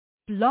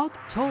Blog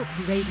Talk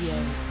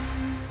Radio.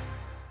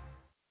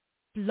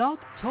 Blog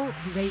Talk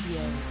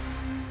Radio.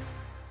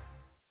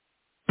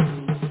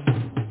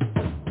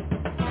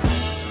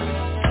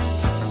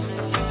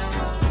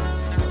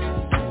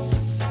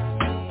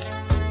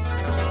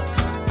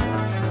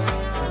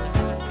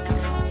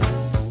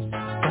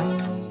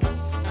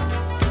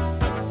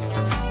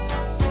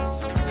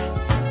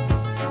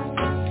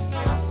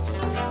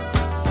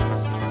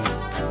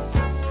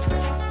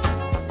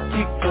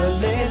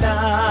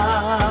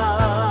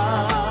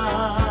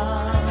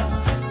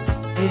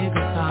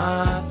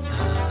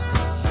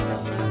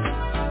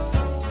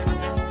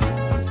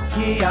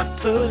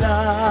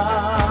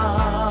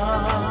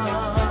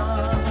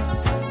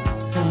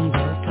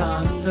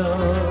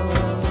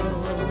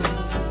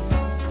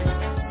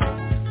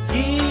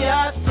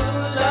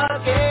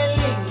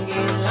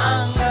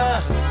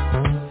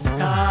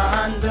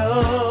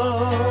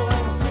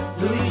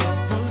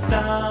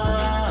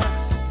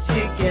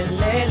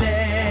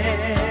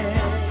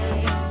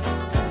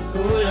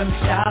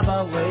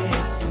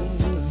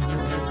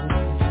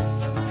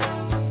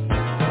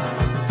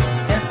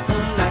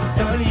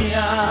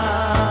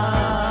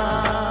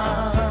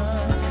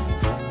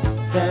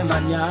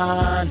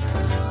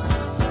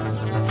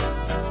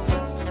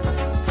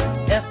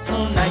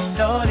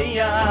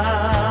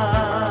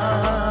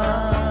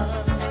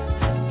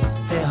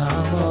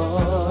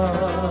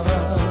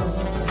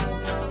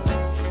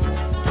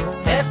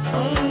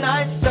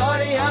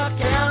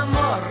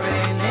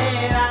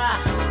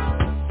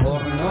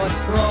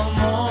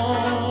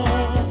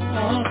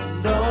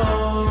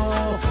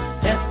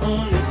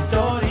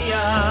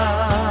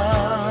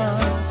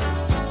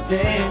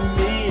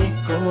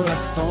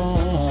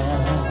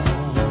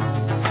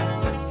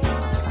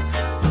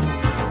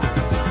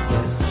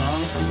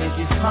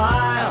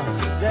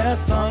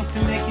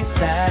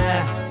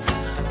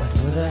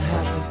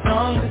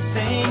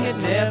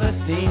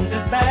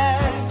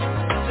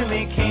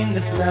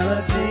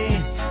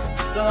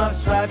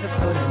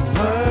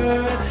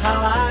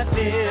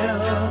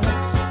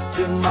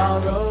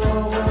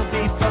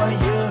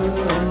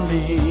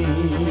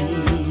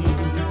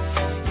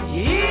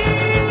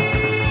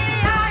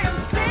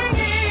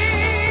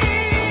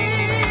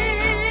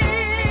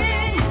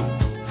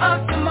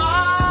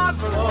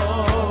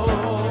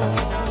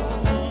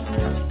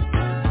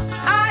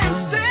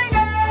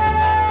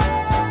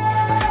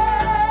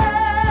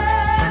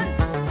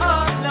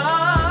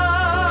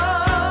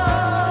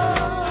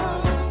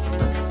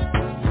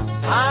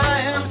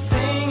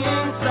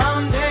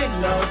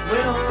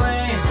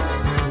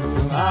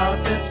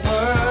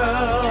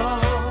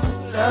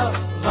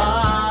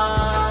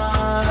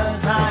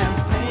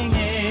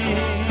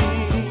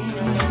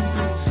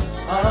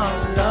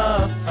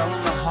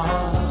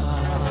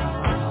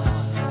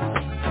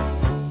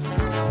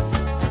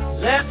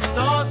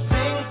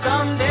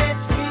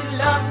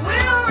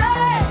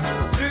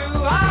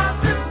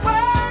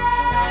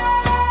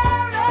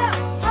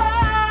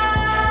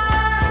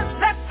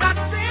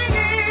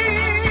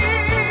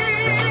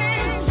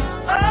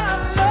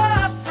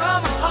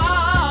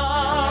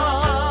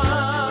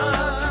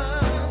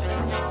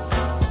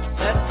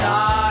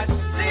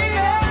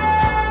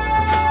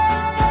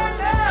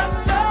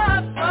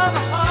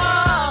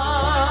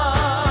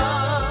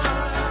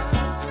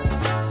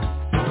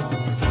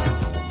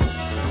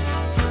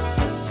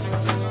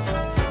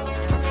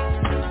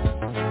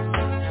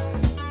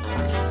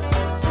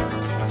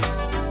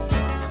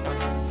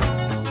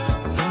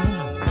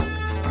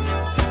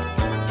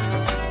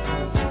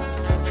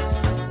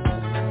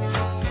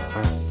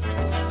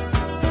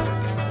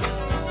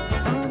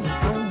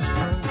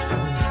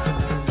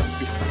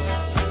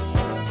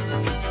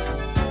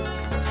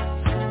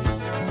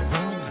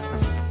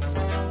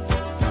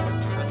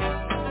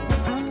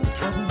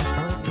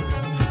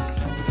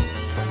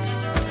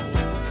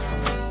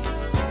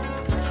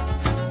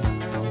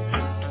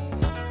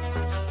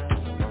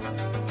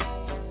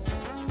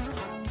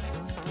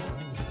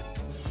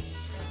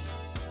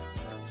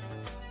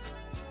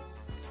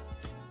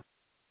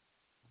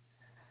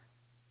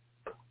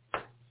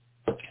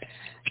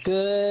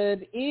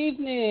 Good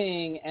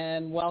evening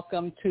and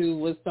welcome to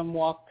Wisdom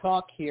Walk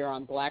Talk here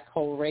on Black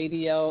Hole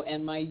Radio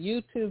and my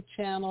YouTube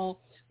channel,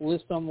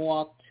 Wisdom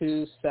Walk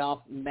to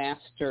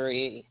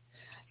Self-Mastery.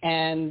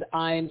 And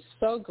I'm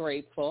so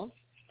grateful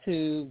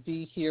to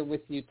be here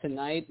with you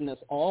tonight. And as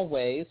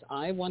always,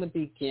 I want to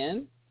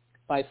begin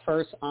by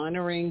first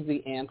honoring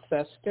the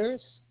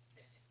ancestors.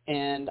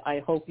 And I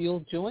hope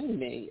you'll join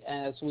me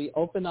as we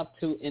open up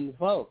to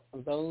invoke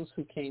those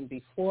who came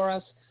before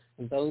us,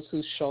 those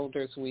whose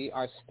shoulders we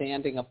are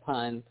standing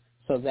upon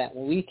so that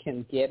we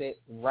can get it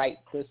right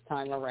this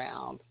time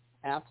around.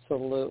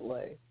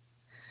 Absolutely.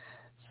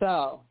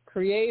 So,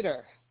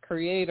 Creator,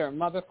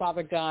 Mother,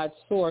 Father, God,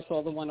 Source,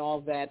 all the one,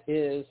 all that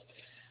is.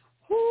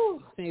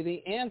 May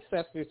the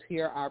ancestors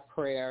hear our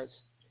prayers.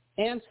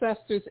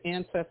 Ancestors,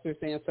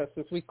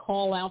 we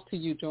call out to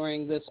you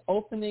during this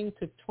opening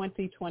to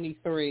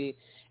 2023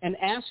 and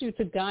ask you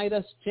to guide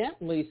us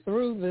gently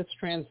through this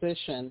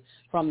transition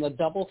from the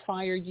double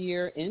fire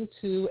year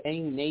into a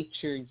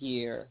nature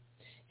year.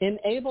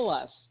 Enable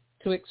us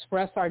to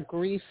express our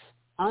grief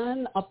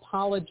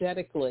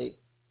unapologetically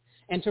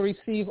and to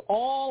receive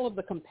all of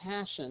the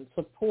compassion,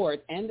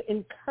 support, and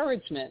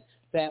encouragement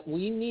that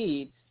we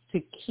need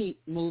to keep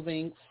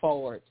moving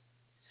forward.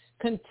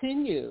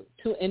 Continue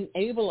to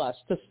enable us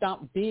to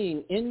stop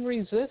being in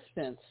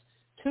resistance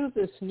to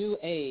this new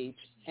age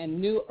and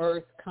new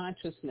earth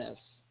consciousness.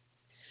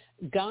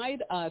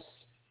 Guide us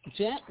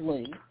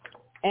gently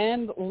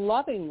and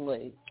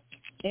lovingly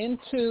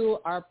into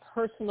our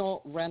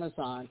personal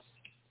renaissance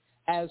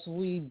as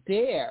we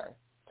dare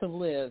to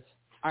live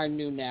our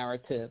new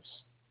narratives.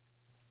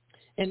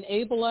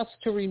 Enable us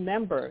to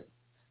remember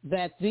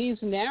that these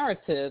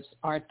narratives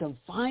are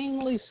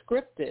divinely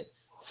scripted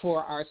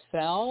for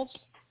ourselves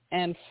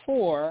and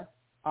for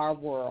our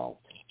world.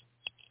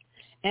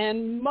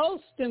 And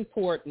most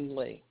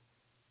importantly,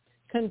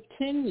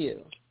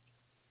 continue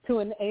to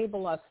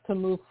enable us to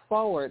move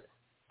forth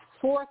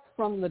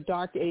from the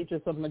dark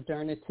ages of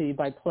modernity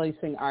by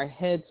placing our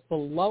heads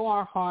below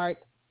our heart,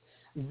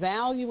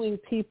 valuing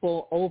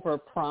people over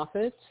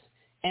profits,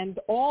 and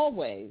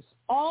always,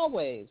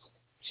 always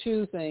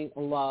choosing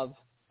love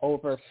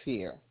over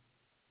fear.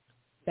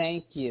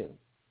 Thank you.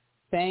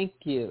 Thank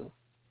you.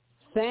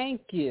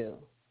 Thank you.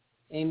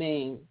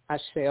 Amen.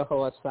 Asher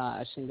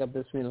Hoasa, Ashinga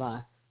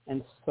Bismillah.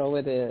 And so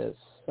it is.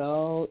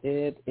 So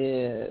it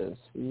is.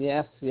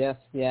 Yes, yes,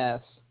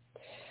 yes.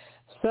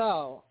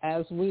 So,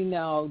 as we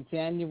know,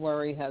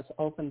 January has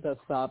opened us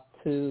up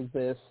to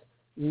this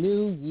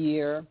new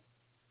year,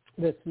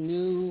 this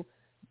new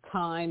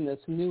time, this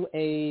new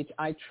age.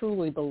 I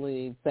truly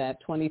believe that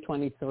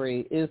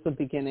 2023 is the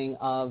beginning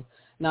of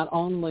not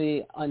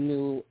only a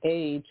new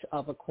age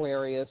of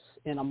Aquarius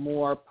in a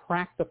more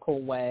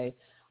practical way,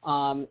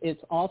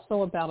 it's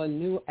also about a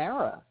new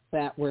era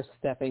that we're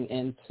stepping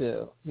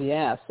into.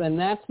 Yes, and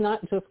that's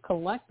not just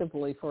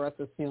collectively for us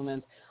as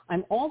humans.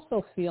 I'm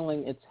also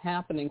feeling it's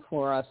happening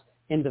for us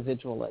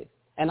individually.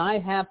 And I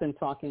have been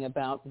talking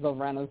about the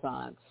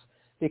Renaissance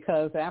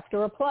because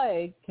after a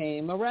plague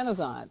came a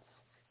Renaissance.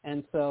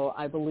 And so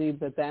I believe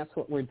that that's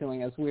what we're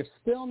doing as we're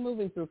still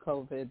moving through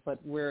COVID, but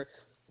we're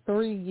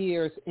 3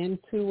 years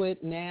into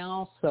it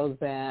now so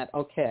that,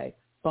 okay,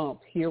 boom,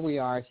 here we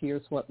are.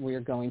 Here's what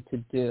we're going to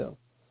do.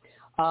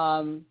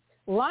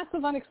 Lots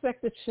of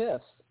unexpected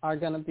shifts are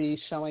going to be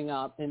showing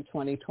up in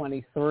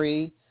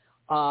 2023.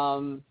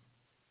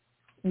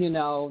 You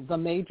know, the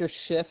major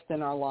shift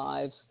in our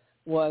lives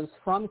was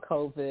from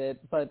COVID,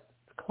 but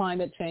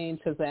climate change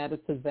has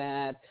added to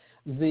that.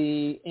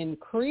 The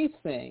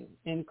increasing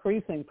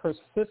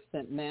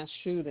persistent mass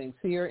shootings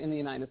here in the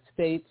United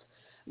States,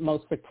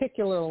 most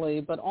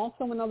particularly, but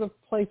also in other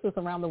places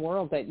around the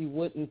world that you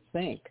wouldn't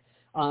think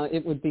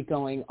it would be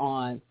going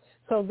on.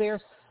 So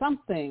there's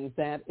something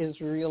that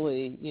is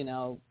really, you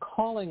know,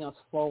 calling us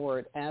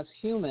forward as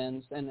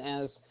humans and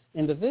as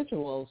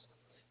individuals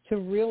to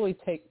really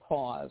take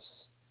pause.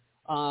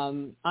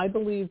 I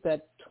believe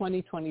that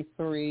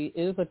 2023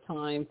 is a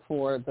time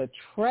for the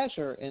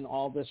treasure in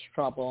all this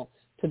trouble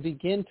to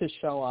begin to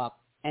show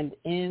up and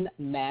in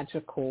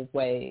magical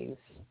ways.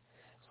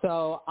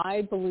 So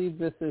I believe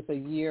this is a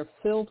year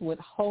filled with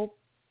hope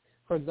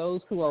for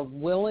those who are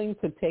willing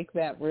to take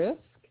that risk.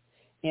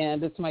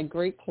 And it's my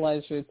great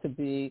pleasure to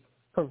be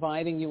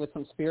providing you with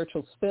some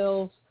spiritual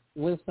spills,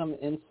 wisdom,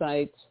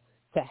 insights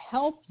to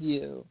help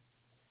you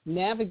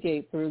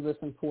navigate through this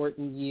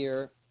important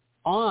year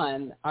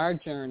on our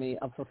journey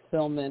of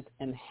fulfillment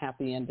and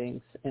happy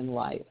endings in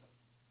life.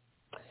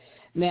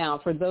 Now,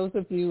 for those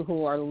of you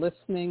who are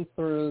listening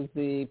through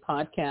the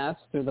podcast,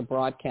 through the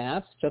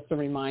broadcast, just a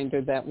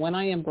reminder that when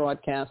I am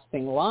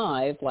broadcasting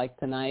live, like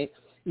tonight,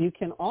 you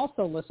can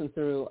also listen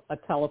through a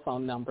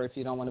telephone number if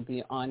you don't want to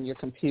be on your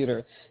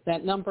computer.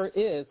 That number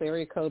is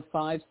area code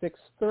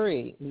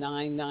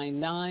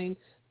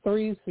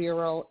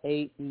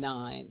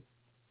 563-999-3089.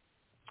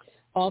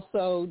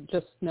 Also,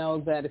 just know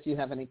that if you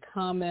have any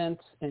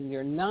comments and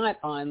you're not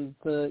on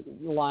the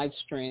live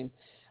stream,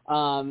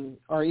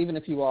 or even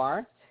if you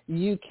are,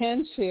 you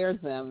can share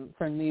them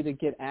for me to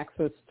get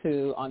access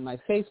to on my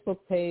Facebook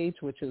page,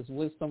 which is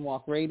Wisdom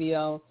Walk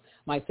Radio,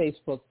 my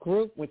Facebook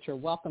group, which you're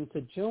welcome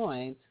to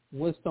join,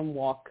 Wisdom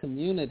Walk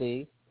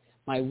Community,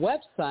 my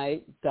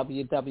website,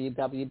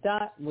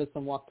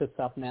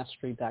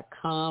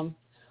 www.wisdomwalktoselfmastery.com,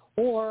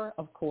 or,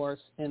 of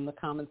course, in the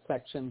comment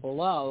section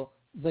below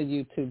the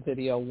YouTube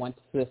video once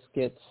this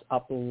gets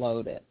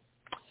uploaded.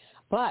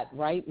 But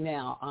right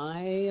now,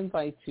 I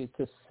invite you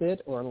to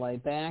sit or lay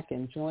back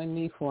and join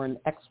me for an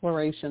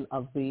exploration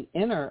of the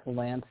inner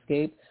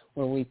landscape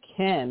where we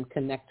can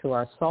connect to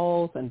our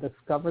souls and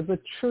discover the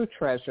true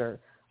treasure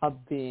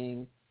of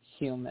being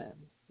human.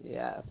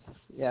 Yes,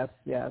 yes,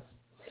 yes.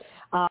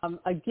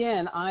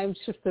 Again, I've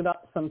shifted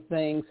up some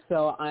things,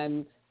 so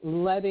I'm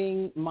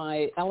letting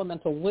my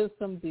elemental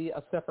wisdom be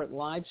a separate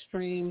live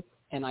stream,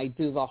 and I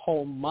do the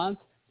whole month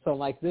So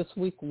like this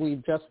week,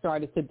 we just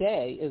started.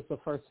 Today is the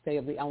first day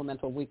of the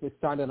elemental week. We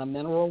started a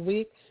mineral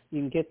week. You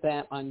can get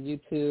that on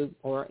YouTube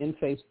or in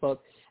Facebook.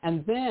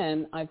 And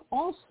then I'm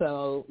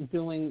also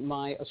doing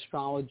my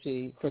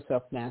astrology for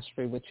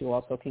self-mastery, which you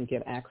also can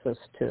get access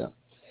to.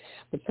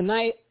 But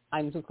tonight,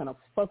 I'm just going to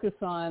focus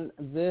on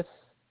this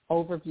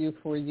overview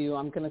for you.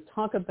 I'm going to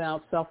talk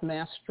about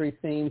self-mastery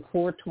theme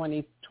for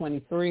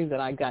 2023 that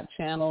I got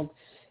channeled,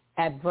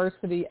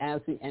 adversity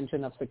as the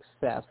engine of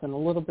success, and a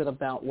little bit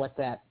about what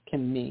that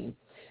can mean.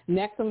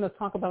 Next, I'm going to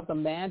talk about the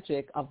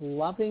magic of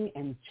loving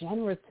and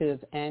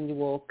generative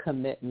annual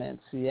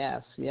commitments.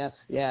 Yes, yes,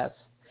 yes.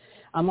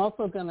 I'm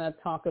also going to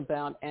talk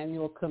about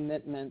annual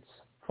commitments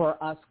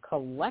for us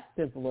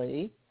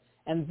collectively,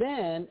 and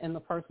then in the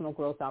personal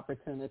growth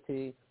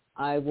opportunity,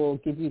 I will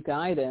give you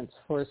guidance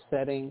for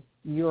setting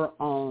your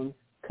own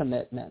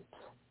commitments.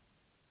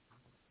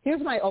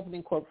 Here's my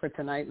opening quote for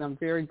tonight, and I'm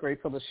very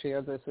grateful to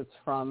share this. It's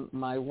from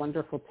my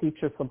wonderful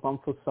teacher,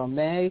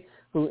 Jojopah,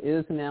 who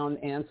is now an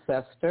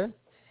ancestor.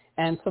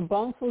 And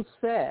Jojopah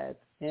said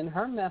in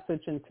her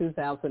message in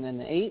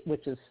 2008,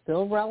 which is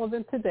still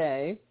relevant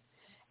today,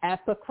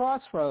 at the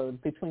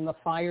crossroad between the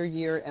fire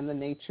year and the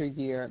nature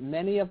year,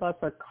 many of us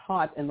are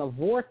caught in the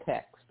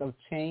vortex of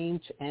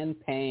change and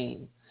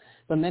pain.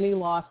 The many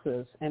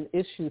losses and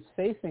issues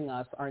facing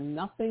us are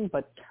nothing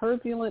but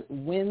turbulent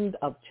wind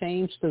of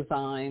change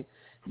designed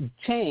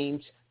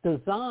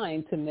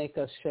to make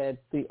us shed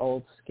the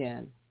old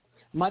skin.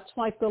 Much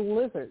like the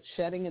lizard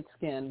shedding its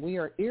skin, we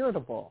are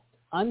irritable,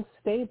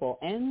 unstable,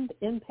 and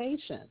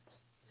impatient.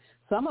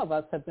 Some of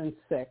us have been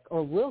sick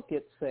or will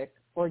get sick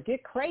or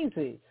get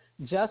crazy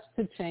just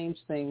to change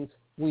things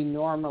we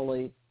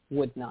normally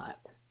would not.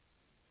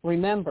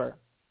 Remember,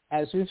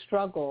 as you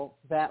struggle,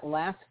 that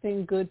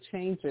lasting good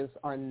changes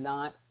are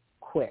not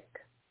quick.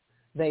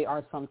 They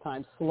are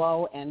sometimes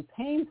slow and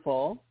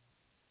painful.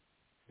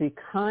 Be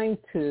kind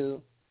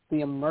to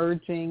the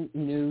emerging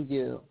new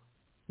you.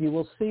 You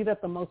will see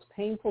that the most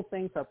painful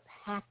things are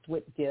packed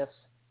with gifts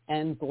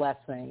and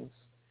blessings.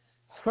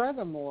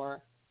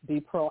 Furthermore,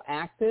 be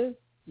proactive.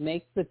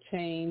 Make the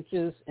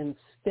changes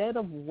instead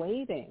of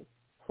waiting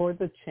for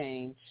the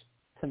change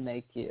to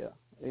make you.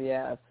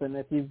 Yes, and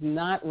if you've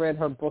not read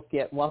her book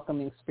yet,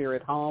 Welcoming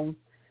Spirit Home,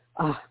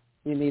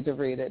 you need to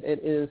read it. It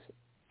is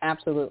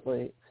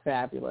absolutely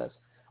fabulous.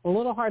 A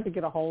little hard to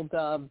get a hold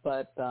of,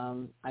 but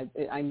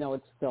I know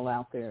it's still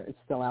out there. It's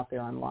still out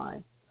there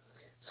online.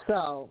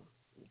 So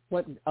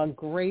what a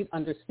great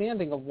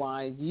understanding of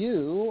why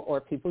you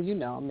or people you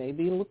know may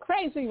be a little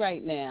crazy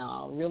right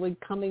now, really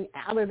coming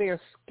out of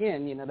their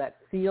skin, that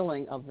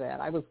feeling of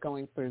that. I was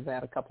going through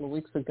that a couple of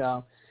weeks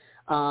ago.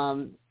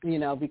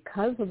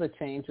 Because of the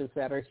changes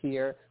that are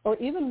here, or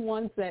even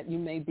ones that you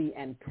may be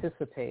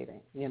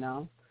anticipating,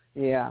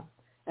 Yeah.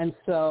 And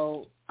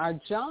so our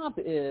job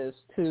is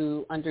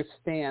to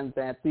understand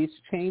that these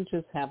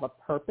changes have a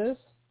purpose,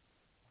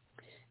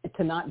 and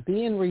to not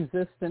be in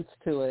resistance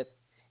to it,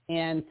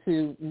 and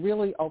to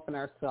really open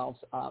ourselves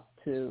up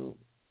to,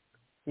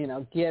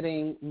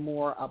 getting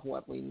more of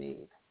what we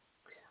need.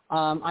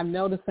 I'm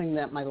noticing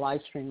that my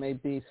live stream may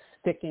be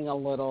sticking a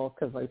little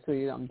because I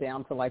see I'm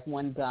down to like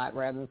one dot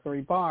rather than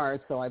 3 bars.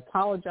 So I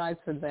apologize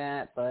for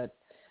that, but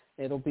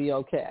it'll be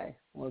okay.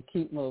 We'll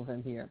keep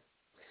moving here.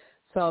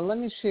 So let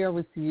me share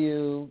with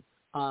you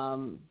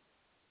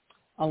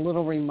a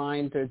little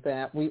reminder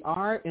that we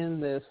are in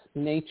this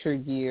nature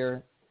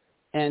year,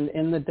 and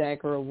in the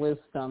dagger of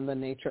wisdom, the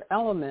nature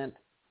element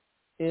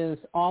is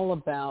all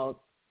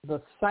about the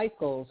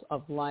cycles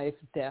of life,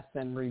 death,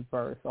 and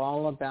rebirth,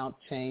 all about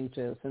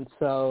changes. And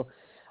so,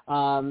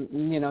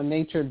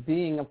 nature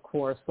being, of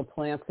course, the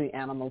plants, the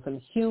animals,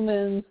 and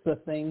humans, the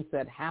things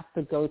that have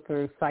to go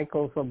through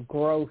cycles of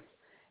growth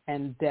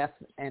and death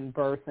and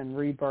birth and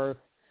rebirth.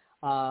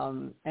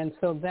 And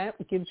so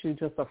that gives you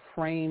just a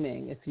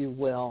framing, if you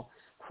will,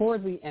 for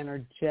the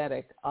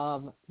energetic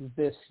of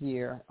this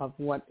year, of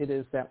what it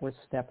is that we're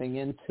stepping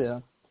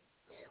into.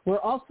 We're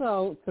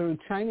also, through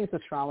Chinese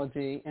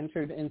astrology,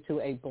 entered into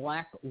a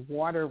black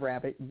water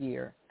rabbit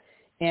year.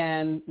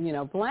 And,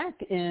 black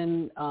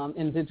in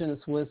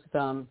indigenous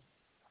wisdom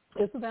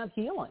is about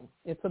healing.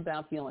 It's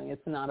about healing.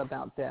 It's not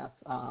about death.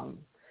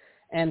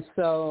 And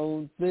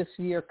so this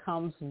year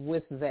comes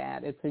with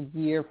that. It's a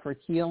year for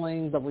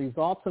healing, the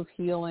results of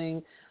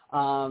healing.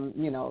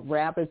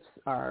 Rabbits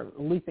are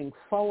leaping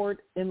forward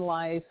in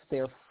life.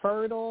 They're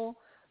fertile.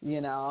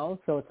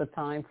 So it's a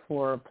time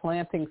for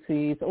planting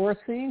seeds or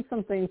seeing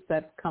some things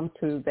that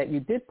you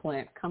did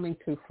plant coming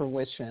to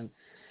fruition.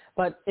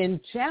 But in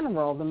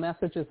general, the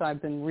messages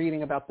I've been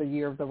reading about the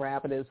year of the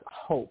rabbit is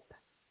hope,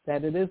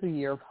 that it is a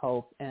year of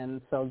hope. And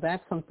so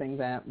that's something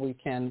that we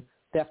can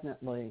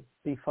definitely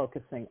be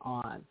focusing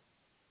on.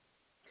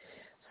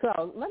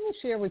 So let me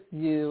share with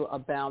you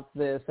about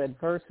this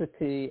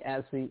adversity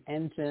as the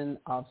engine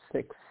of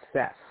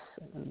success.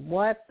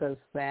 What does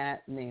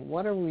that mean?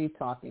 What are we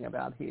talking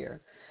about here?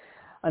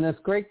 And this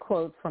great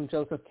quote from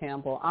Joseph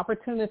Campbell: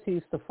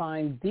 opportunities to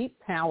find deep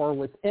power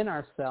within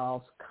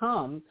ourselves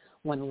come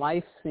when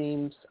life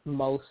seems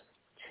most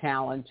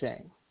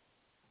challenging.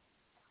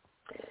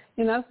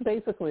 It's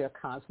basically a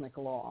cosmic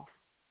law.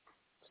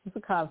 It's a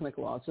cosmic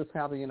law. It's just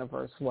how the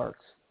universe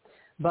works.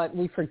 But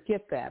we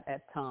forget that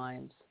at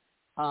times.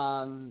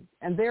 And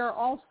there are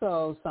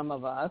also some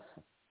of us,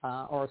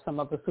 or some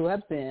of us who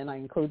have been, I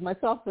include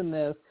myself in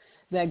this,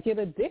 that get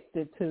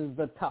addicted to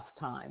the tough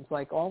times,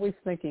 like always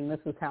thinking this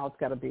is how it's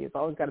got to be. It's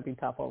always got to be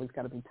tough, always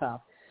got to be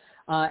tough.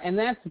 And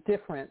that's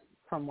different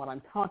from what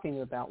I'm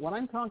talking about. What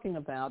I'm talking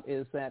about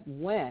is that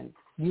when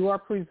you are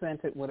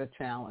presented with a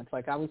challenge,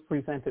 like I was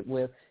presented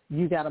with,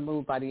 you got to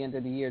move by the end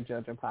of the year,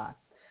 Jojopah.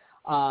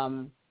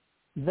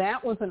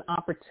 That was an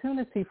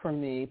opportunity for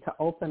me to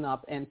open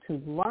up and to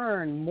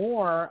learn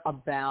more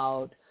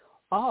about,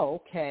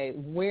 okay,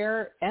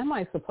 where am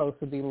I supposed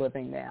to be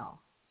living now?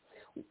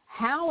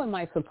 How am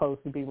I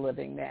supposed to be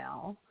living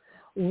now?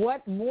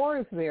 What more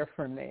is there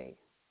for me?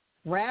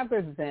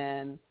 Rather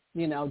than,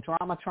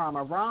 drama,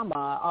 trauma,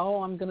 rama,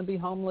 oh, I'm going to be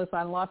homeless,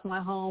 I lost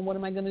my home, what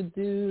am I going to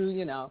do?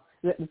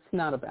 It's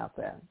not about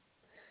that.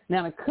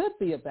 Now, it could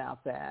be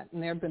about that,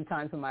 and there have been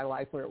times in my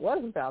life where it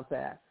was about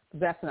that, but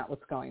that's not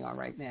what's going on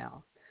right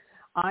now.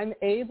 I'm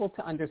able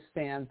to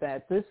understand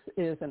that this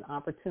is an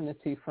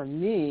opportunity for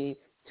me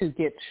to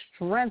get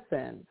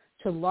strengthened,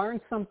 to learn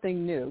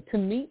something new, to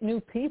meet new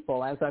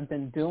people as I've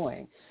been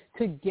doing,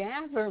 to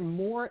gather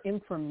more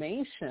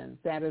information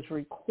that is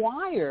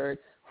required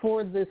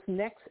for this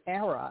next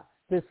era,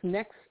 this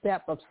next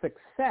step of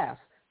success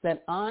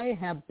that I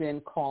have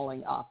been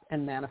calling up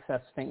and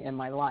manifesting in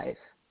my life.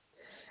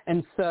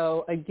 And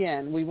so,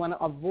 again, we want to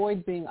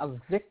avoid being a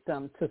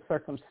victim to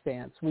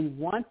circumstance. We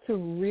want to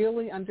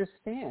really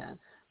understand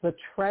the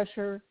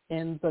treasure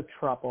in the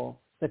trouble,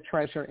 the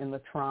treasure in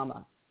the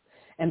trauma.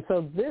 And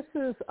so this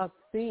is a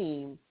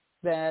theme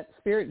that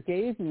Spirit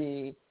gave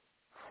me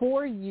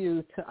for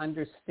you to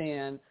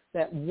understand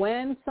that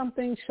when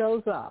something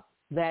shows up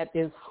that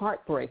is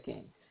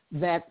heartbreaking,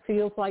 that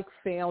feels like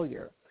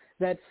failure,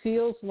 that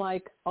feels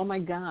like, oh my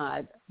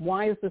God,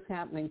 why is this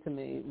happening to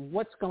me?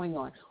 What's going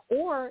on?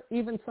 Or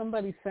even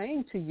somebody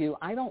saying to you,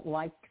 I don't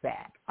like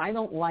that. I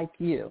don't like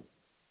you.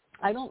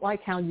 I don't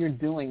like how you're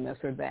doing this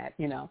or that,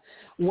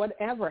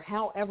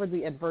 however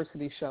the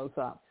adversity shows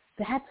up.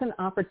 That's an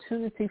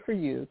opportunity for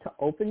you to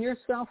open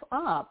yourself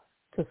up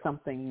to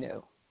something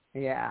new.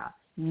 Yeah,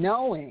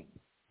 knowing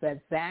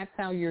that that's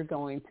how you're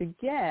going to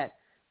get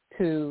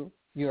to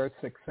your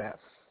success.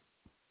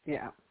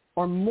 Yeah,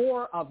 or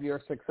more of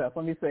your success.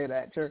 Let me say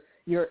that,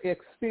 your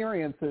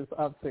experiences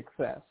of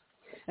success.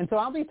 And so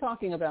I'll be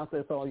talking about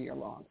this all year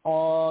long,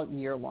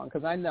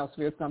 because I know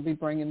Spirit's going to be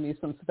bringing me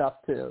some stuff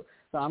too.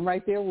 So I'm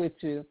right there with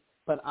you,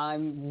 but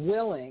I'm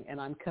willing and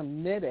I'm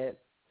committed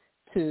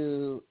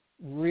to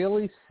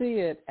really see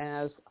it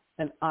as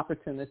an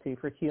opportunity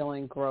for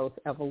healing, growth,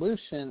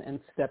 evolution, and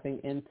stepping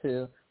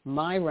into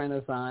my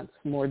renaissance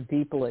more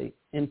deeply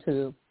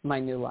into my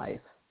new life.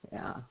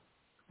 Yeah,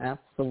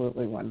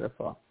 absolutely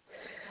wonderful.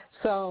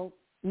 So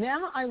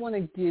now I want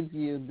to give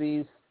you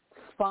these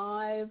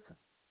 5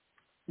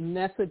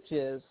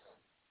 messages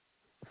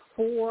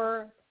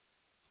for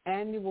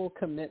annual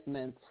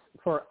commitments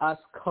for us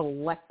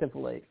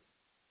collectively.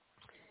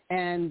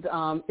 And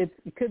it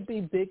could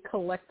be big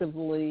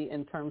collectively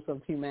in terms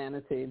of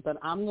humanity, but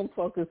I'm going to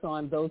focus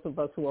on those of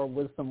us who are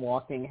wisdom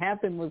walking,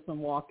 have been wisdom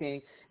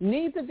walking,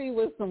 need to be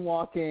wisdom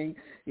walking.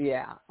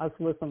 Yeah, us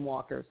wisdom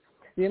walkers.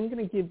 I'm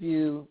going to give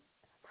you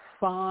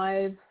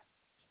 5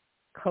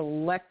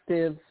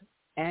 collective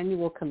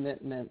annual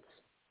commitments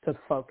to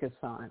focus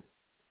on.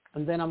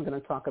 And then I'm going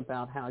to talk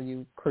about how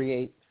you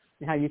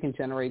can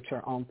generate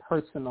your own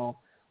personal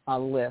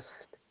list.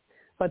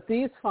 But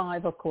these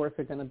 5, of course,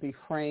 are going to be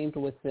framed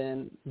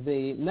within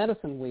the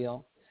medicine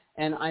wheel,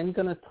 and I'm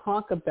going to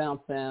talk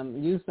about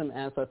them, use them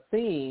as a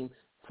theme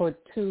for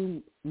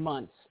 2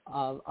 months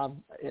of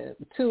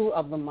 2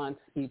 of the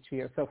months each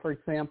year. So, for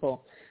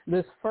example,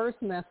 this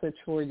first message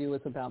for you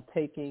is about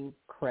taking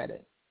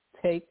credit.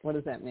 What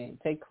does that mean?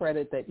 Take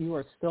credit that you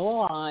are still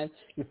alive,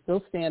 you're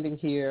still standing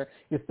here,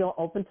 you're still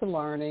open to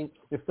learning,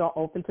 you're still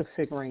open to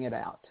figuring it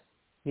out.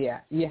 Yeah,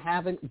 you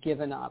haven't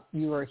given up.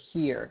 You are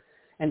here.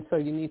 And so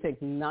you need to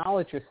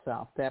acknowledge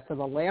yourself that for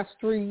the last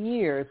 3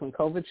 years, when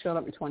COVID showed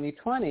up in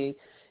 2020,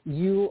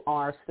 you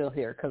are still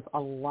here, because a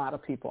lot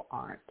of people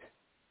aren't.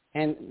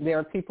 And there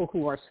are people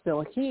who are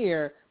still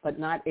here but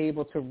not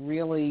able to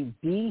really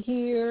be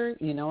here.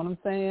 You know what I'm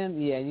saying?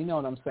 Yeah, you know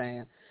what I'm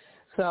saying.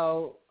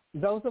 So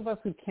those of us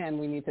who can,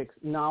 we need to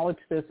acknowledge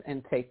this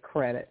and take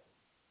credit.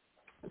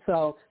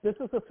 So this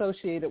is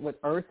associated with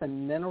earth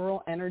and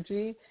mineral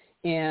energy,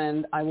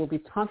 and I will be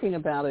talking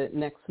about it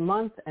next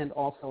month and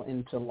also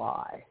in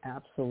July.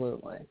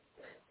 Absolutely.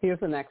 Here's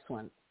the next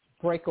one,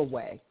 break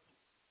away.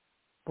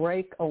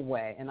 Break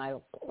away. And I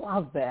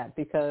love that,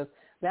 because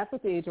that's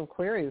what the Age of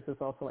Aquarius is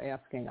also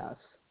asking us,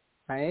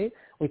 right?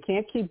 We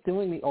can't keep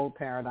doing the old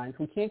paradigms.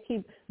 We can't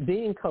keep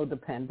being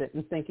codependent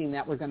and thinking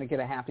that we're going to get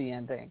a happy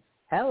ending.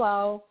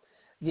 Hello.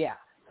 Yeah.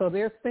 So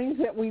there's things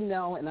that we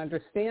know and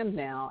understand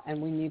now,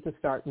 and we need to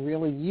start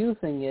really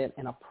using it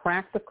in a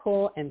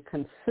practical and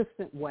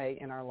consistent way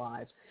in our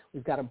lives.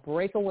 We've got to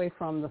break away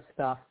from the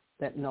stuff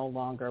that no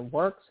longer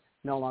works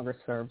no longer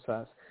serves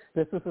us.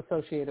 This is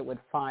associated with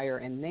fire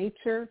and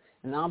nature,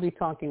 and I'll be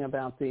talking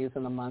about these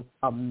in the month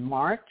of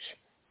March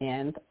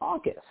and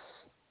August.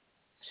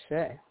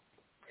 Shay.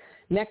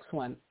 Next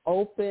one,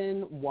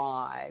 open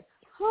wide.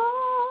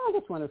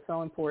 This one is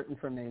so important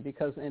for me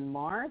because in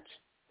March,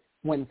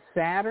 when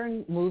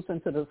Saturn moves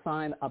into the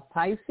sign of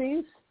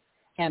Pisces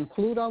and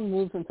Pluto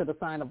moves into the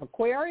sign of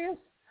Aquarius,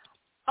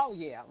 oh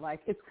yeah,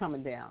 like it's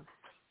coming down.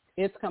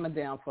 It's coming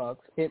down,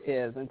 folks. It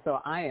is. And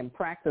so I am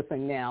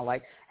practicing now,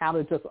 like how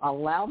to just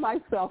allow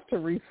myself to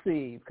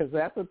receive, because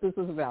that's what this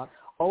is about.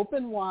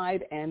 Open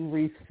wide and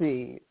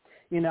receive.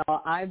 You know,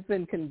 I've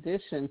been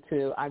conditioned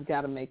to, I've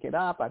got to make it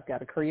up, I've got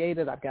to create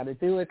it, I've got to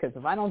do it, because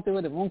if I don't do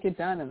it, it won't get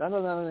done, and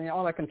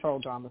all that control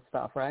drama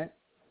stuff, right?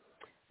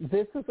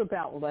 This is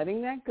about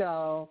letting that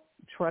go,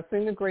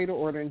 trusting the greater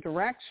order and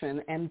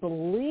direction, and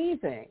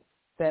believing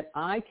that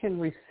I can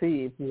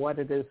receive what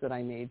it is that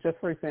I need. Just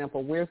for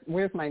example,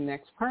 where's my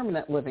next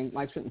permanent living?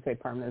 I shouldn't say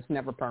permanent, it's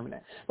never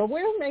permanent. But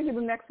where's maybe the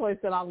next place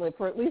that I'll live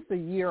for at least a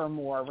year or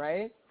more,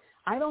 right?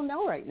 I don't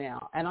know right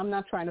now, and I'm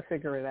not trying to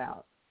figure it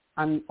out.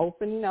 I'm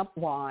opening up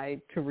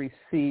wide to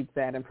receive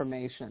that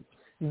information.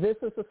 This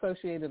is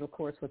associated, of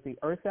course, with the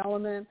earth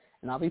element,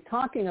 and I'll be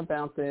talking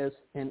about this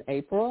in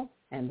April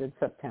and in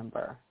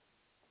September.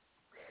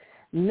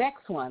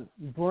 Next one,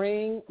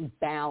 bring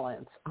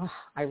balance.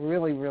 I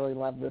really, really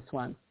love this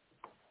one.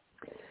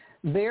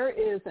 There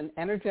is an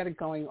energetic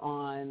going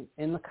on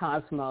in the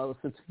cosmos.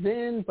 It's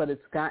been, but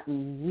it's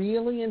gotten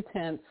really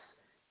intense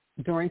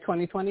during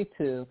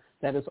 2022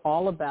 that is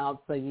all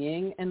about the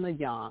yin and the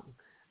yang,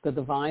 the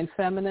divine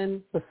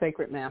feminine, the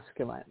sacred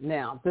masculine.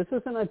 Now, this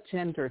isn't a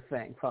gender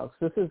thing, folks.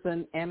 This is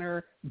an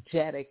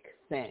energetic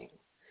thing.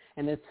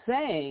 And it's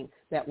saying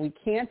that we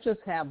can't just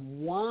have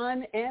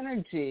one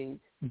energy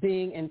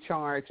being in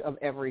charge of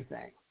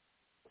everything.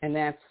 And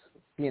that's,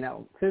 you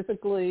know,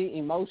 physically,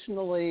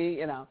 emotionally,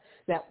 you know,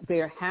 that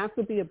there has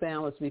to be a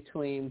balance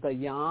between the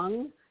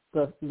yang,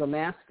 the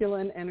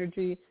masculine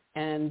energy,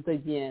 and the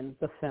yin,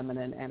 the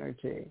feminine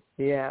energy.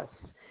 Yes.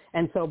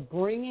 And so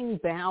bringing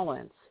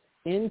balance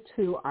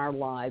into our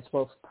lives,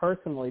 both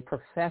personally,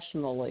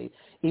 professionally,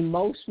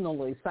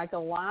 emotionally,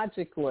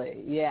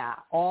 psychologically, yeah,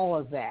 all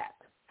of that.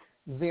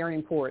 Very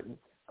important.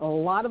 A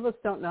lot of us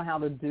don't know how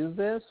to do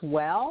this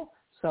well,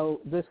 so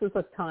this is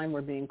a time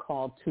we're being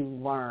called to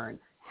learn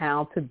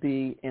how to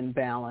be in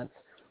balance.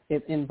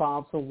 It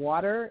involves the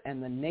water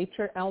and the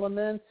nature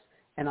elements,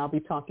 and I'll be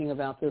talking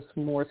about this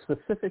more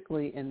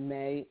specifically in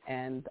May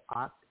and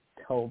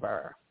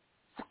October.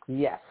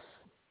 Yes.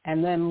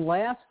 And then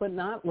last but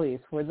not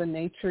least, for the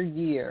nature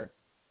year,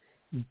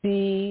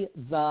 be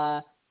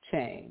the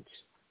change.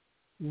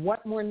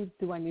 What more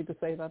do I need to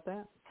say about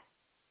that?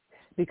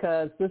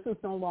 Because this is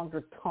no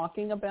longer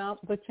talking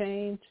about the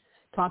change,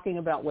 talking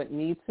about what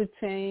needs to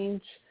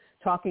change,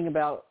 talking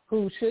about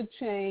who should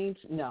change.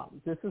 No,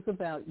 this is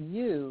about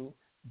you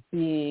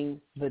being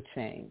the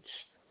change,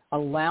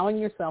 allowing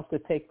yourself to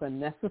take the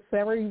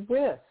necessary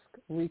risk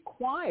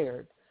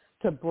required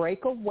to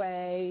break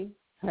away,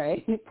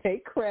 right?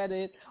 Take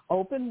credit,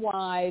 open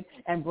wide,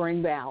 and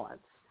bring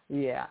balance.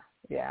 Yeah,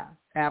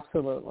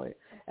 absolutely.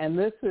 And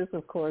this is,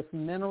 of course,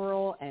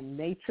 mineral and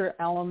nature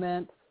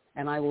element,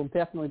 and I will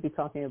definitely be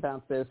talking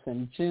about this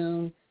in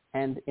June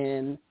and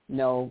in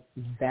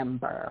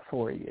November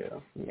for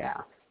you.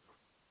 Yeah,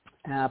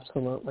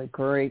 absolutely.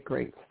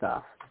 Great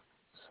stuff.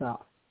 So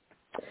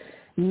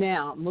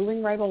now,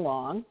 moving right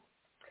along,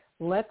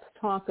 let's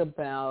talk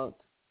about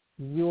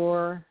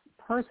your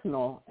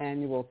personal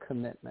annual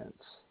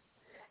commitments.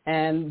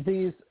 And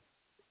these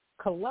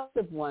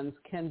collective ones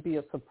can be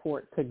a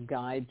support to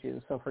guide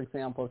you. So, for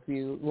example, if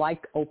you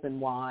like open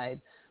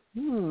wide,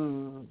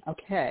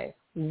 okay,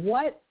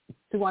 what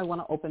do I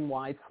want to open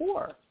wide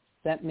for?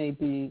 That may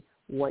be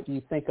what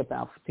you think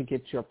about to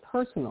get your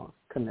personal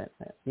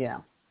commitment, yeah.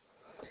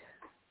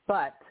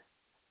 But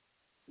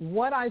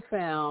what I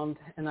found,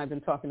 and I've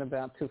been talking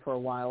about too for a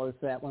while, is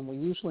that when we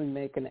usually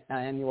make an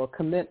annual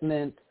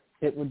commitment,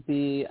 it would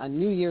be a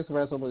New Year's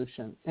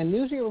resolution. And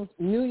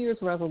New Year's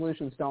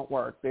resolutions don't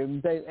work.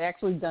 They've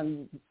actually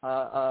done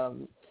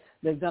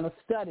they've done a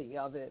study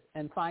of it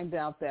and find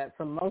out that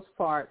for the most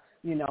part,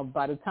 you know,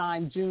 by the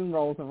time June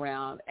rolls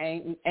around,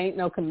 ain't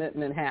no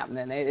commitment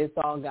happening. It's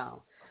all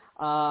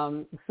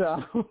gone.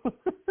 So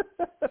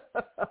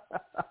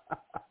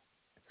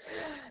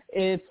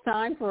it's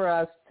time for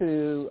us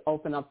to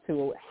open up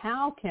to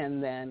how can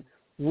then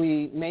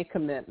we make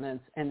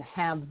commitments and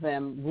have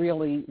them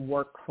really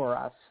work for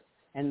us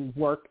and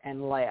work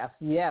and last.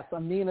 Yes,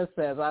 Amina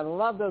says, I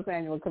love those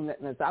annual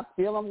commitments. I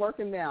feel I'm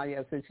working now.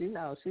 Yes, and she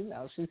knows.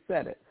 She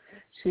said it.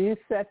 She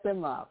set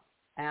them up.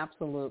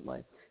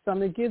 Absolutely. So I'm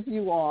going to give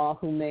you all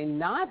who may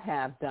not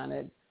have done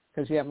it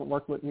because you haven't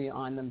worked with me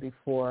on them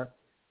before,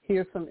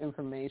 here's some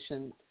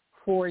information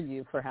for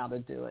you for how to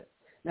do it.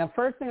 Now,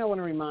 first thing I want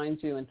to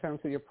remind you in terms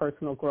of your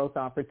personal growth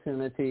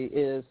opportunity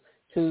is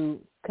to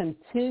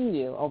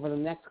continue over the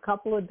next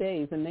couple of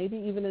days and maybe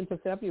even into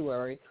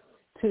February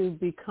to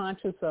be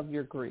conscious of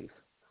your grief.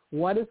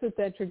 What is it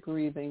that you're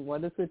grieving?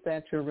 What is it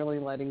that you're really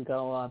letting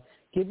go of?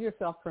 Give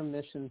yourself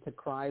permission to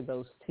cry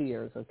those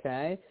tears,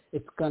 okay?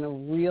 It's going to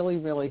really,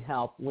 really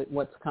help with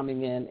what's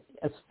coming in,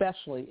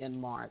 especially in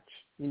March.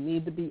 You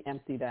need to be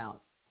emptied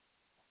out.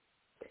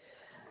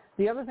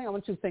 The other thing I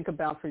want you to think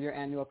about for your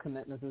annual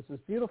commitments is this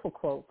beautiful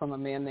quote from a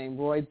man named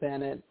Roy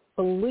Bennett.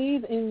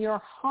 Believe in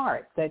your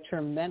heart that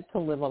you're meant to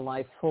live a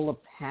life full of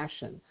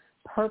passion,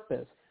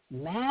 purpose,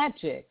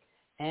 magic,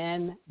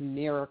 and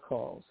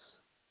miracles.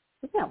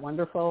 Isn't that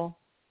wonderful?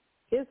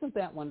 Isn't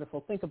that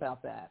wonderful? Think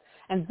about that.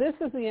 And this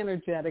is the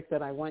energetic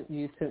that I want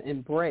you to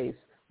embrace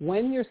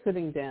when you're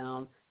sitting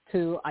down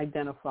to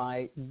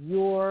identify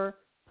your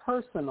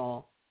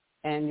personal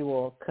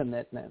annual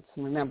commitments.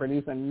 Remember,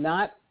 these are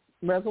not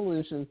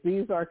resolutions.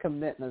 These are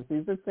commitments.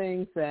 These are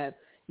things that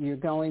you're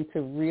going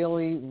to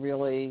really,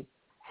 really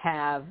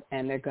have,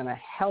 and they're going to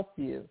help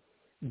you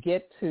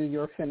get to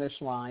your finish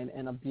line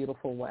in a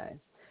beautiful way.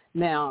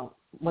 Now,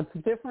 what's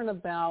different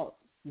about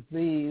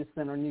these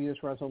than our New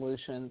Year's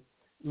resolution,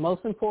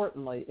 most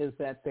importantly, is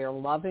that they're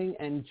loving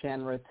and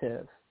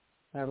generative.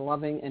 They're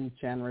loving and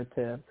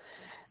generative.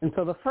 And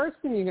so the first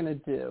thing you're going to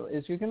do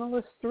is you're going to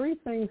list 3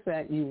 things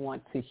that you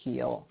want to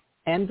heal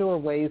and or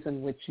ways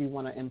in which you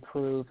want to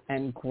improve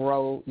and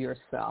grow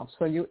yourself.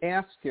 So you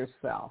ask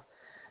yourself,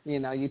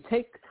 you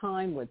take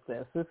time with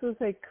this. This is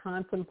a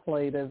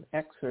contemplative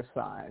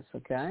exercise,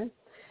 okay?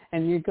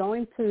 And you're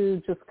going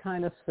to just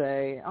kind of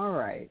say, all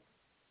right,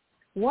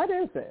 what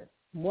is it?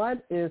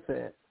 What is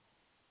it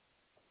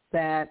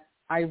that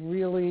I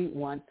really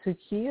want to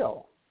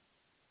heal?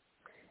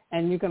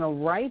 And you're going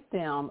to write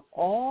down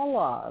all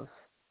of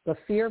the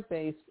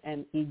fear-based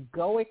and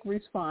egoic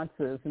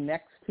responses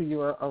next to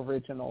your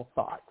original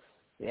thoughts.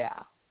 Yeah.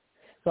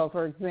 So,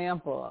 for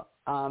example,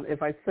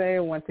 if I say I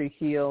want to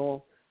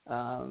heal,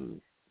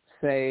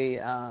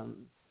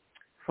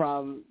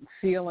 from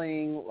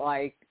feeling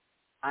like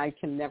I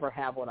can never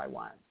have what I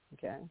want,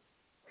 okay?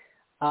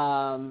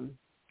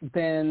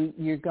 Then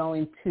you're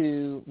going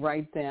to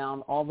write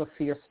down all the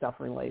fear stuff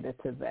related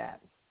to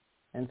that.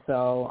 And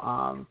so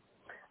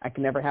I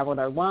can never have what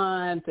I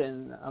want,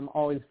 and I'm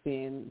always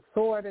being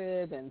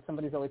thwarted, and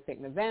somebody's always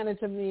taking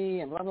advantage of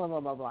me, and blah, blah, blah,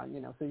 blah, blah.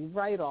 So you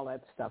write all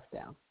that stuff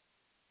down.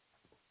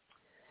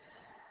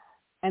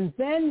 And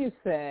then you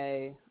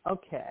say,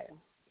 okay,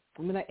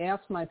 I'm going to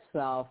ask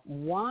myself,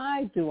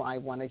 why do I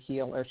want to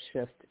heal or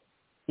shift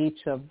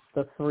each of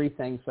the 3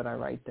 things that I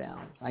write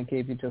down? I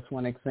gave you just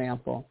one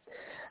example.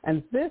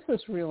 And this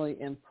is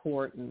really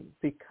important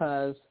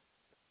because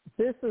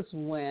this is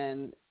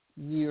when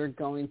you're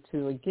going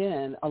to,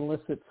 again,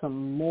 elicit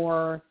some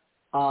more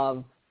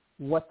of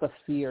what the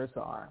fears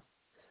are.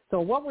 So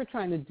what we're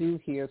trying to do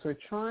here is we're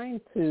trying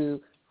to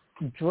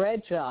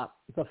dredge up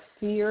the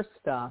fear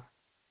stuff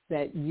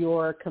that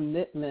your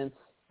commitments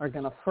are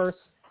going to first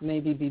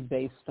maybe be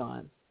based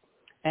on.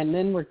 And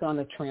then we're going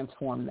to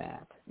transform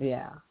that.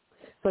 Yeah.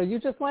 So you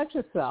just let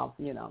yourself,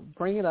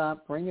 bring it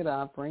up, bring it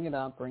up, bring it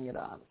up, bring it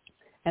up.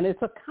 And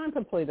it's a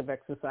contemplative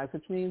exercise,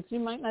 which means you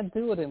might not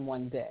do it in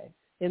one day.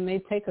 It may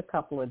take a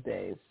couple of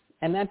days,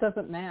 and that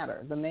doesn't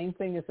matter. The main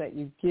thing is that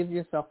you give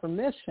yourself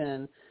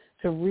permission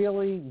to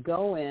really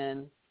go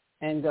in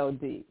and go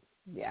deep.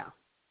 Yeah.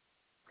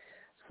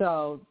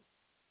 So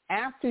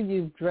after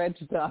you've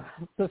dredged up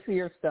the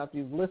fear stuff,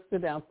 you've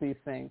listed out these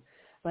things,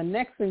 the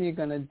next thing you're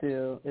going to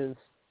do is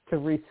to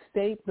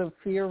restate the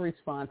fear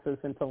responses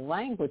into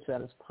language that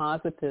is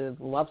positive,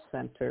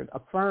 love-centered,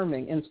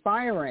 affirming,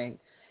 inspiring,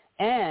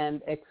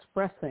 and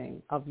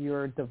expressing of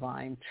your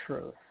divine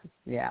truth.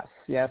 Yes,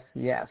 yes,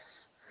 yes.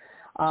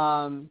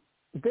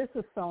 This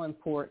is so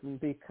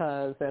important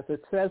because, as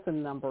it says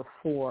in number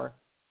 4,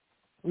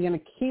 you're going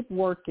to keep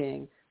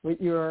working with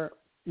your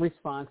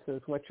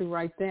responses, what you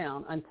write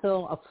down,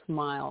 until a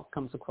smile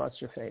comes across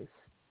your face.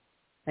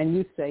 And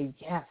you say,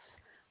 yes,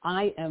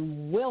 I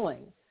am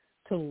willing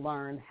to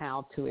learn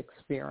how to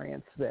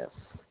experience this.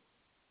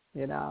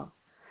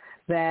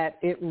 That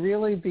it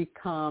really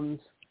becomes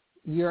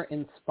you're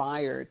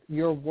inspired.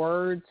 Your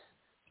words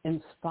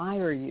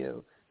inspire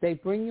you. They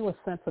bring you a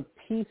sense of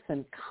peace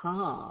and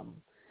calm.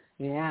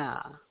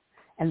 Yeah.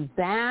 And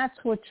that's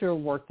what you're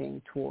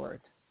working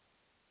toward.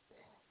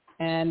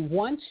 And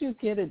once you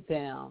get it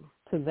down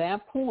to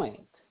that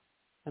point,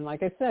 and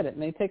like I said, it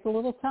may take a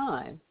little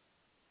time.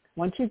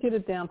 Once you get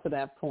it down to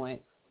that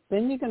point,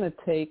 then you're going to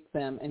take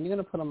them and you're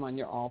going to put them on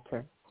your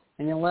altar.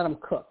 And you'll let them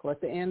cook. Let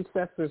the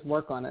ancestors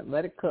work on it.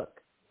 Let it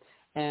cook.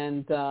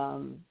 And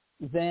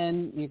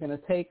then you're going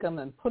to take them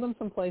and put them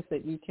someplace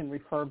that you can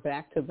refer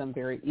back to them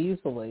very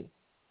easily.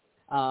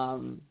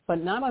 But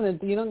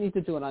you don't need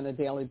to do it on a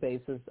daily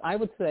basis. I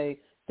would say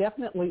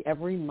definitely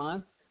every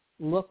month,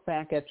 look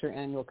back at your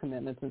annual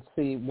commitments and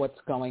see what's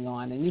going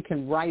on. And you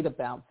can write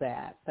about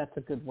that. That's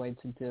a good way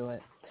to do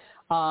it.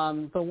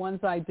 The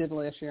ones I did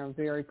last year I'm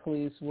very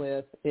pleased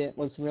with. It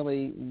was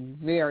really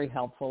very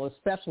helpful,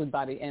 especially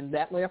by the end.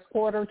 That last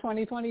quarter of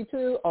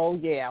 2022, oh,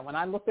 yeah. When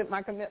I looked at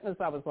my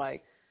commitments, I was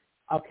like,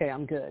 okay,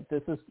 I'm good.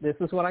 This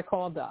is what I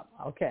called up.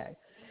 Okay.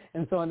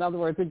 And so in other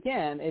words,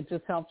 again, it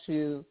just helps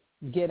you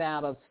get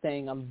out of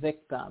staying a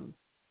victim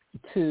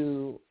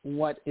to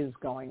what is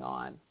going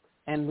on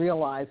and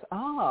realize,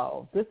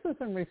 oh, this is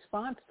in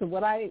response to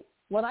what I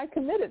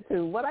committed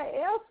to, what I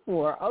asked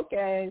for.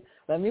 Okay,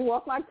 let me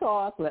walk my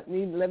talk. Let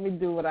me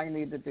do what I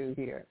need to do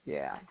here.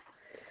 Yeah.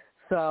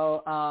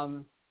 So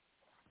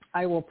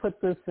I will put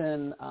this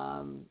in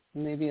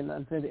maybe in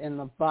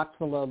the box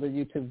below the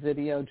YouTube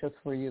video just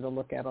for you to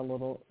look at a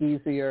little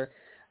easier.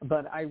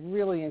 But I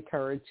really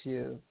encourage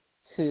you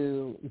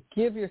to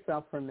give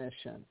yourself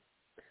permission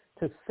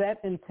to set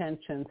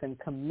intentions and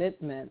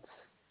commitments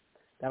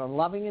that are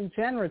loving and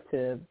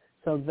generative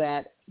so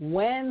that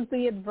when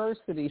the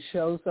adversity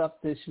shows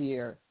up this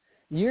year,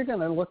 you're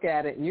going to look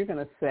at it and you're going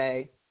to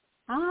say,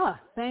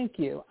 thank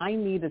you. I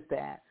needed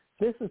that.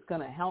 This is going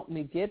to help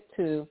me get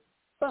to,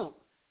 boom,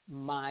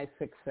 my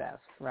success,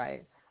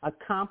 right?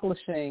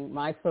 Accomplishing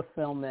my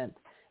fulfillment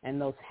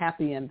and those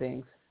happy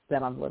endings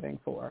that I'm living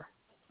for.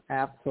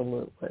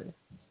 Absolutely.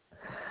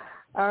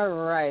 All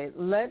right.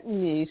 Let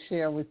me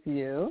share with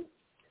you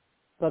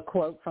the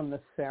quote from the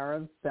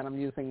Sarah that I'm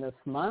using this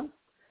month.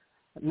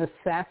 Miss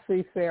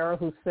Sassy Sarah,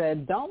 who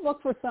said, don't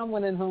look for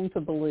someone in whom to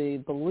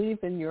believe. Believe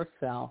in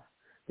yourself.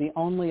 The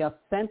only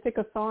authentic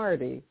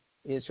authority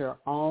is your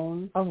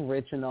own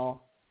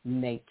original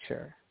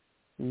nature.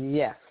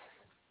 Yes,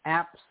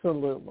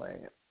 absolutely.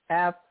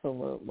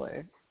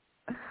 Absolutely.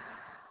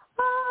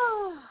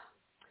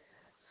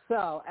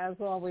 So, as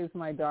always,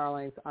 my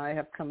darlings, I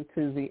have come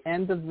to the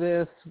end of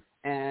this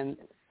and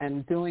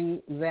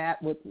doing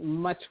that with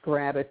much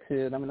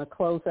gratitude. I'm going to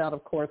close out,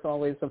 of course,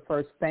 always the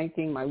first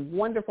thanking my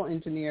wonderful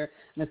engineer,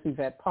 Miss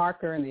Yvette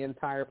Parker, and the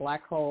entire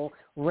Black Hole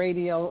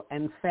Radio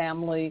and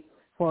family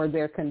for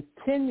their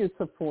continued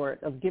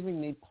support of giving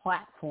me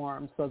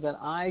platforms so that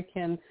I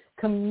can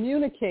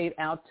communicate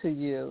out to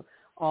you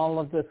all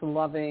of this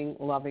loving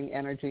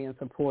energy and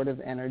supportive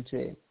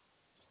energy.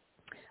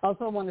 I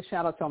also want to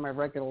shout out to all my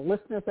regular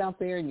listeners out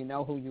there. You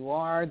know who you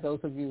are. Those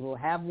of you who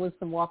have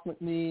Wisdom Walk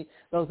with me,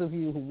 those of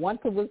you who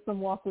want to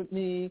Wisdom Walk with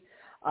me,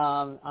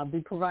 I'll be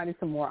providing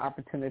some more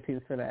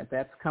opportunities for that.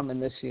 That's coming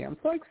this year. I'm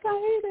so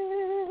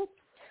excited.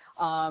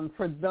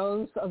 For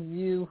those of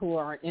you who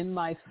are in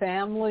my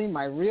family,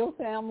 my real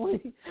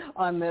family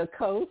on the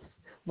coast,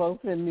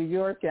 both in New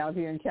York, out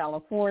here in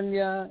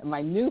California, and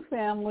my new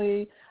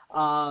family,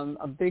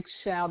 a big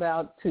shout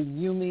out to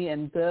Yumi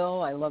and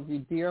Bill. I love you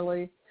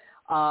dearly.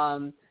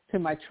 To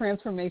my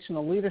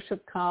transformational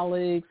leadership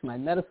colleagues, my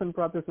medicine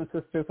brothers and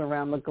sisters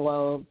around the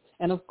globe,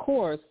 and of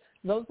course,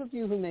 those of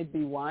you who may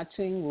be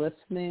watching,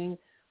 listening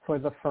for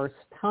the first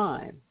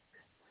time,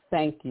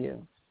 thank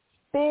you.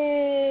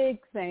 Big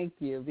thank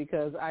you,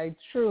 because I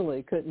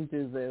truly couldn't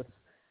do this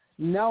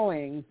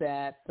knowing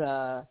that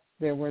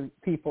there were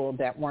people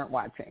that weren't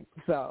watching.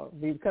 So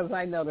because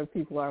I know that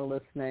people are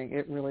listening,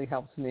 it really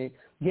helps me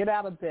get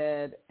out of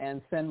bed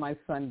and spend my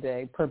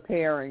Sunday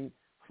preparing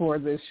for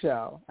this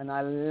show, and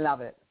I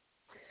love it.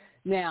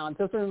 Now,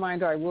 just a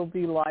reminder, I will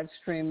be live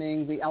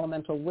streaming the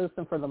Elemental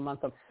Wisdom for the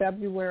month of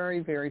February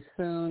very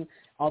soon.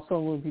 Also,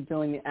 we'll be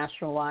doing the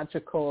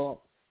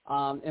astrological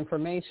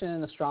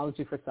information,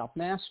 astrology for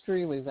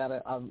self-mastery. We've got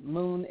a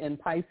moon in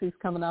Pisces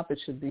coming up.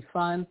 It should be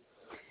fun.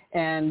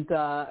 And,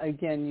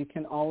 again, you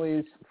can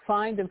always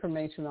find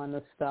information on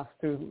this stuff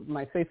through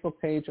my Facebook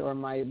page or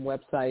my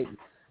website,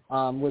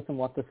 Wisdom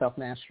Walk to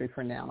Self-Mastery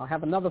for now. I'll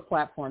have another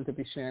platform to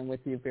be sharing with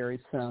you very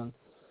soon.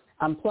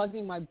 I'm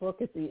plugging my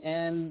book at the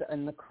end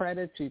in the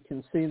credits. You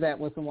can see that,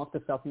 Wisdom Walk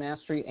to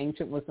Self-Mastery,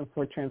 Ancient Wisdom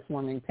for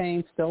Transforming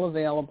Pain, still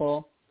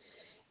available.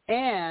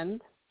 And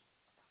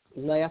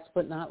last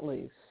but not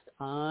least,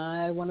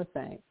 I want to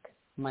thank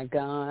my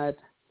God,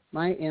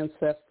 my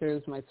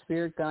ancestors, my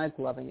spirit guides,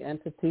 loving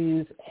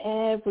entities,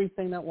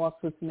 everything that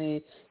walks with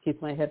me,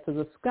 keeps my head to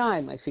the sky,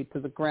 my feet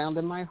to the ground,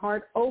 and my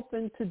heart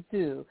open to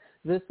do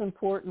this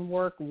important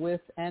work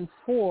with and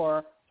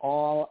for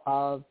all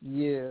of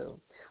you.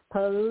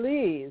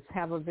 Please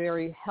have a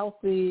very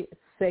healthy,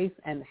 safe,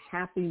 and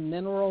happy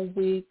mineral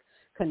week,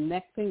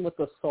 connecting with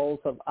the souls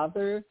of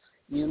others.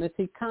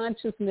 Unity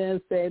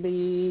consciousness,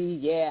 baby.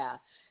 Yeah.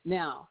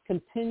 Now,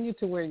 continue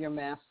to wear your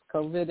mask.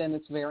 COVID and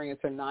its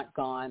variants are not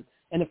gone.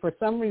 And if for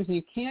some reason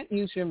you can't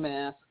use your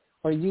mask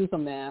or use a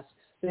mask,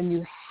 then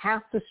you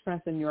have to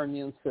strengthen your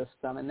immune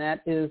system. And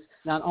that is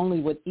not only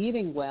with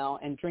eating well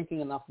and drinking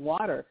enough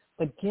water,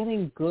 but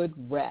getting good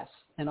rest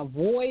and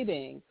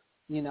avoiding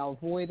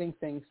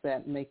things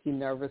that make you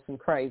nervous and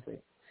crazy.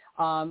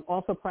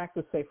 Also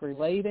practice safe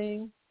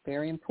relating,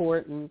 very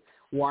important.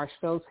 Wash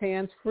those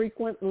hands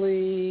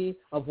frequently,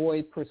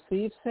 avoid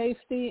perceived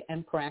safety,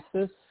 and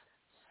practice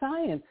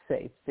science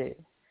safety.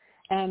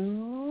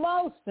 And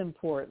most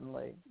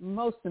importantly,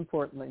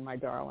 my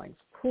darlings,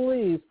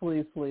 please,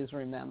 please, please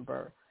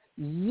remember,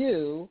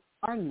 you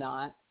are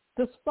not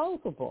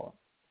disposable.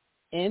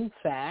 In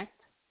fact,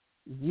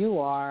 you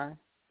are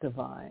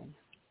divine.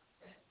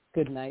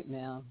 Good night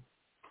now.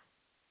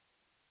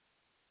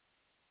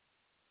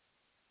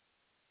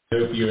 I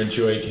hope you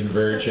enjoy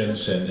Convergence,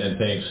 and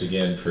thanks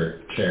again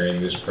for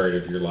sharing this part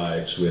of your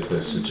lives with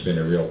us. It's been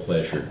a real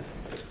pleasure.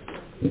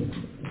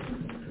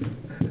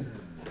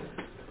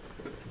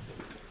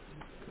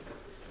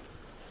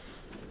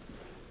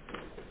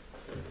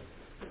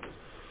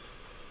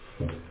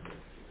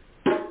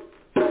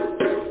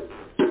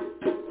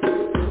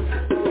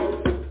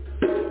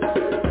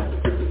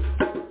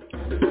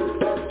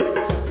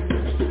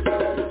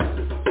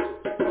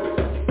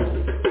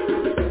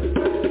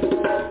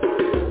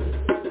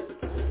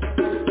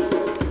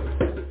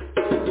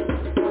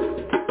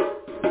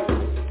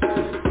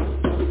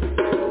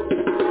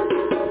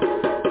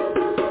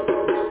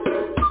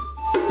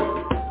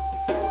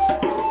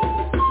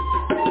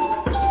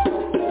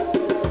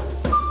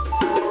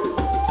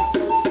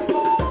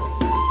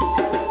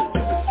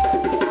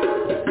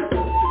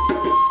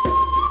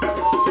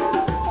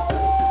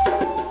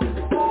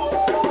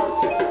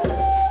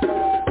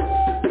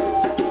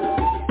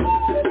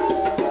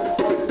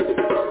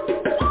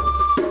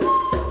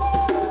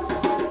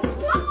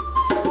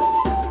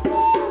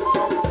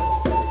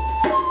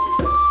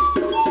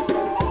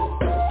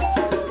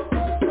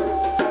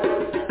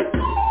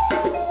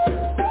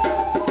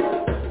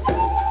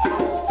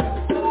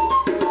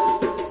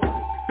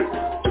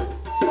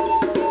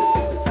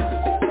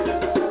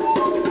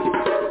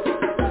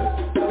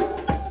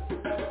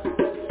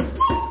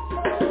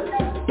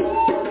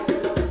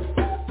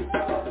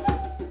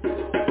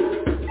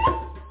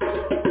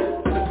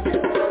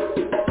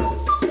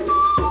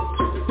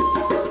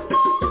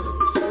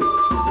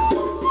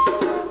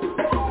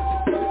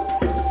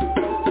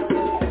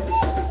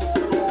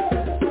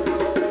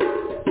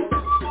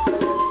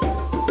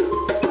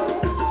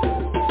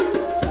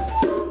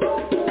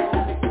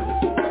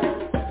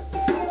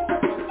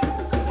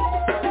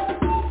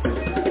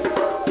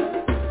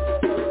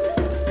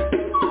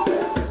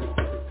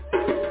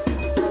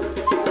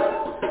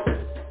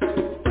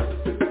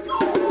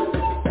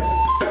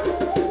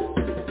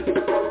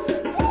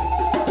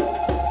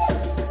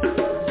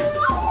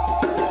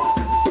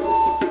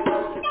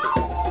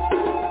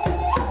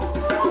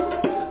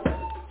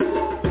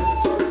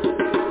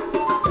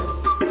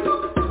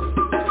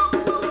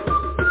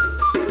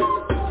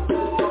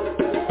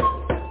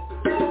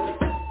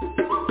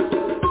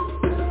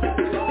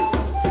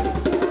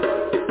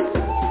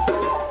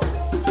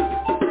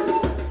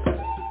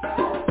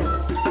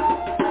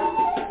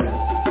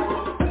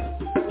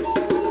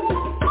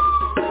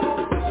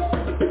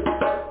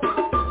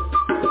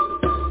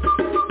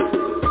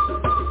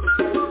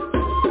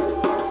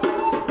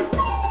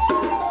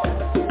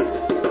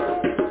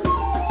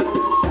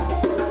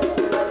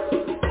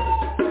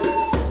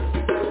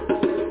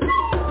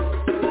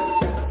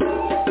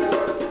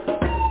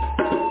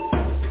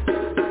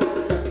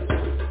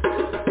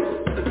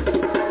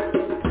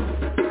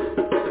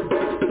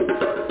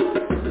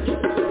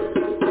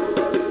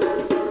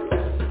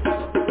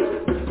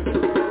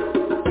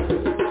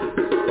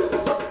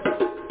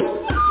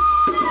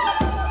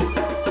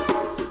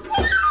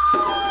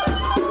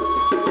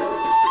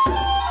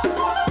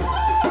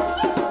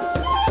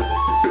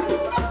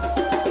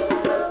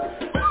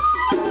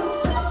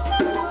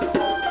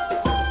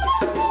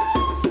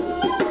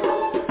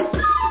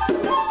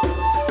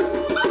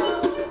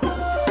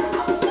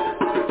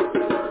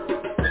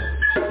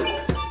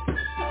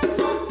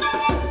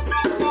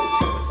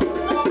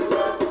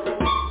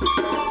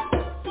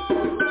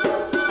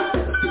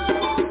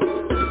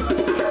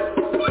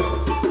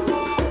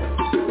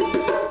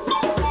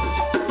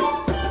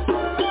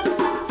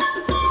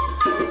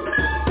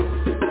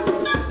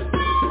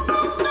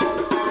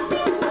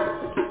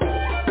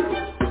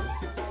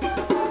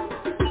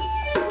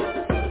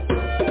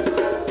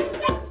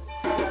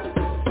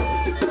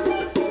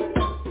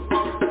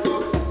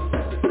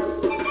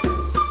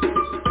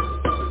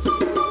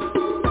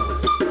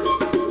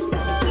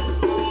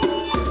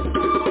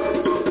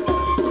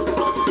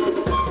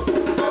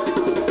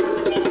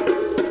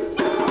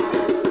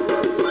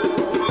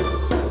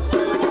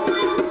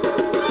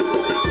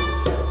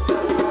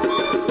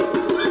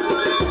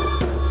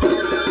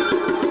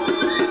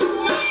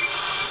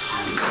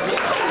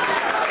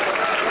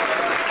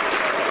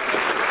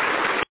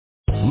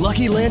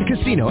 Lucky Land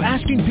Casino,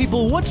 asking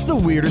people, what's the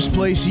weirdest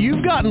place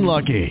you've gotten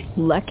lucky?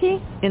 Lucky?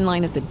 In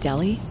line at the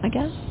deli, I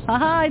guess?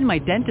 Aha, in my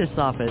dentist's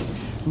office.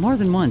 More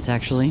than once,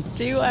 actually.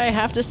 Do I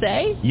have to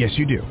say? Yes,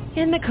 you do.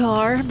 In the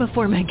car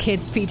before my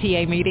kids'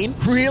 PTA meeting.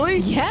 Really?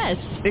 Yes.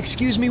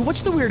 Excuse me,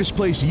 what's the weirdest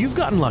place you've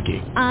gotten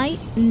lucky? I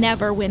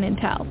never win and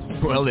tell.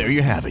 Well, there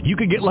you have it. You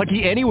can get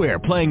lucky anywhere,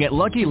 playing at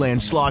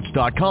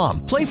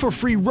LuckyLandSlots.com. Play for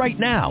free right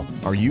now.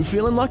 Are you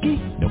feeling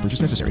lucky? No purchase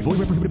necessary. Void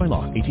where prohibited by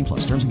law.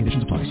 18+. Terms and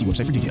conditions apply. See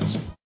website for details.